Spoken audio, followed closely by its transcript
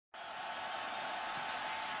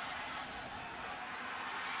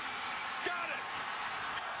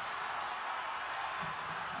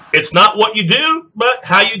It's not what you do, but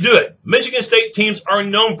how you do it. Michigan State teams are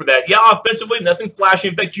known for that. Yeah, offensively, nothing flashy.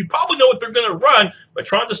 In fact, you probably know what they're going to run, but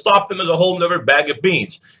trying to stop them is a whole nother bag of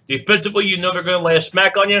beans. Defensively, you know they're going to lay a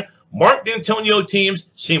smack on you. Mark D'Antonio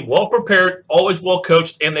teams seem well prepared, always well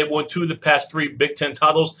coached, and they won 2 of the past 3 Big Ten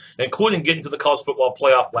titles, including getting to the college football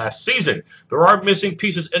playoff last season. There are missing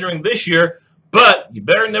pieces entering this year, but you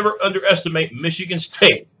better never underestimate Michigan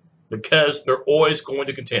State because they're always going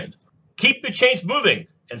to contend. Keep the chains moving.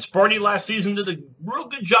 And Sparty last season did a real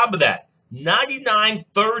good job of that. 99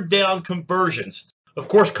 third down conversions. Of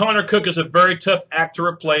course, Connor Cook is a very tough act to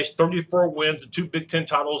replace. 34 wins and 2 Big Ten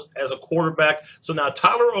titles as a quarterback. So now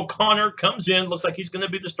Tyler O'Connor comes in. Looks like he's going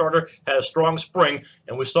to be the starter. Had a strong spring.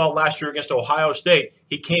 And we saw last year against Ohio State,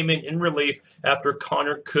 he came in relief after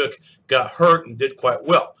Connor Cook got hurt and did quite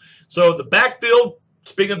well. So the backfield,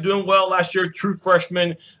 speaking of doing well last year, true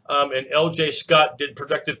freshman and L.J. Scott did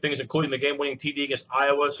productive things, including the game-winning TD against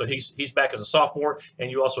Iowa. So he's back as a sophomore, and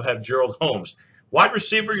you also have Gerald Holmes. Wide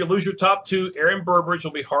receiver, you lose your top 2. Aaron Burbridge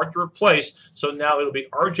will be hard to replace. So now it'll be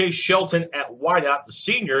R.J. Shelton at wideout, the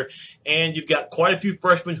senior. And you've got quite a few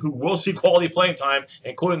freshmen who will see quality playing time,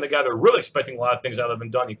 including the guy they're really expecting a lot of things out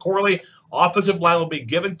of, Donnie Corley. Offensive line will be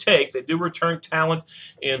give and take. They do return talent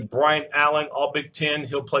in Brian Allen, all Big Ten.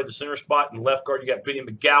 He'll play the center spot. In left guard, you got Benny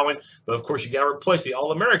McGowan. But, of course, you got to replace the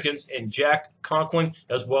All-Americans in Jack Conklin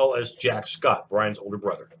as well as Jack Scott, Brian's older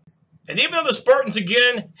brother. And even though the Spartans,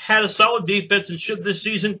 again, had a solid defense and should this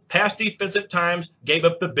season, pass defense at times gave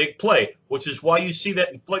up the big play, which is why you see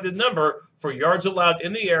that inflated number for yards allowed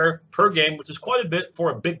in the air per game, which is quite a bit for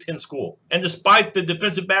a Big Ten school. And despite the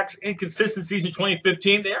defensive backs' inconsistencies in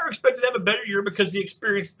 2015, they are expected to have a better year because of the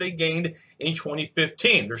experience they gained in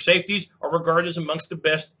 2015. Their safeties are regarded as amongst the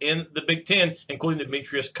best in the Big Ten, including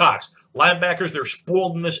Demetrius Cox. Linebackers, they're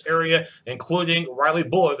spoiled in this area, including Riley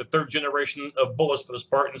Buller, the 3rd generation of Bullets for the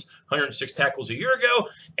Spartans, 106 tackles a year ago.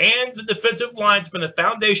 And the defensive line's been the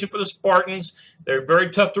foundation for the Spartans. They're very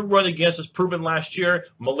tough to run against, as proven last year.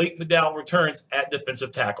 Malik McDowell returns at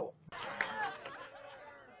defensive tackle.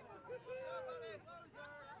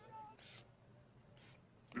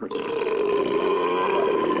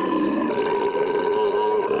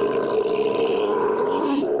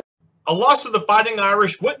 A loss of the Fighting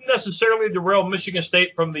Irish wouldn't necessarily derail Michigan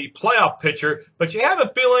State from the playoff picture, but you have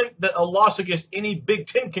a feeling that a loss against any Big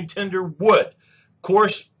Ten contender would. Of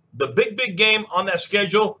course, the big game on that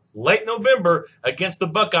schedule, late November, against the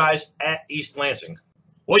Buckeyes at East Lansing.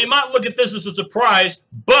 Well, you might look at this as a surprise,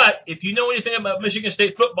 but if you know anything about Michigan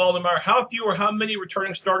State football, no matter how few or how many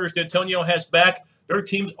returning starters D'Antonio has back, their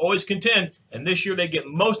teams always contend, and this year they get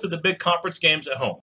most of the big conference games at home.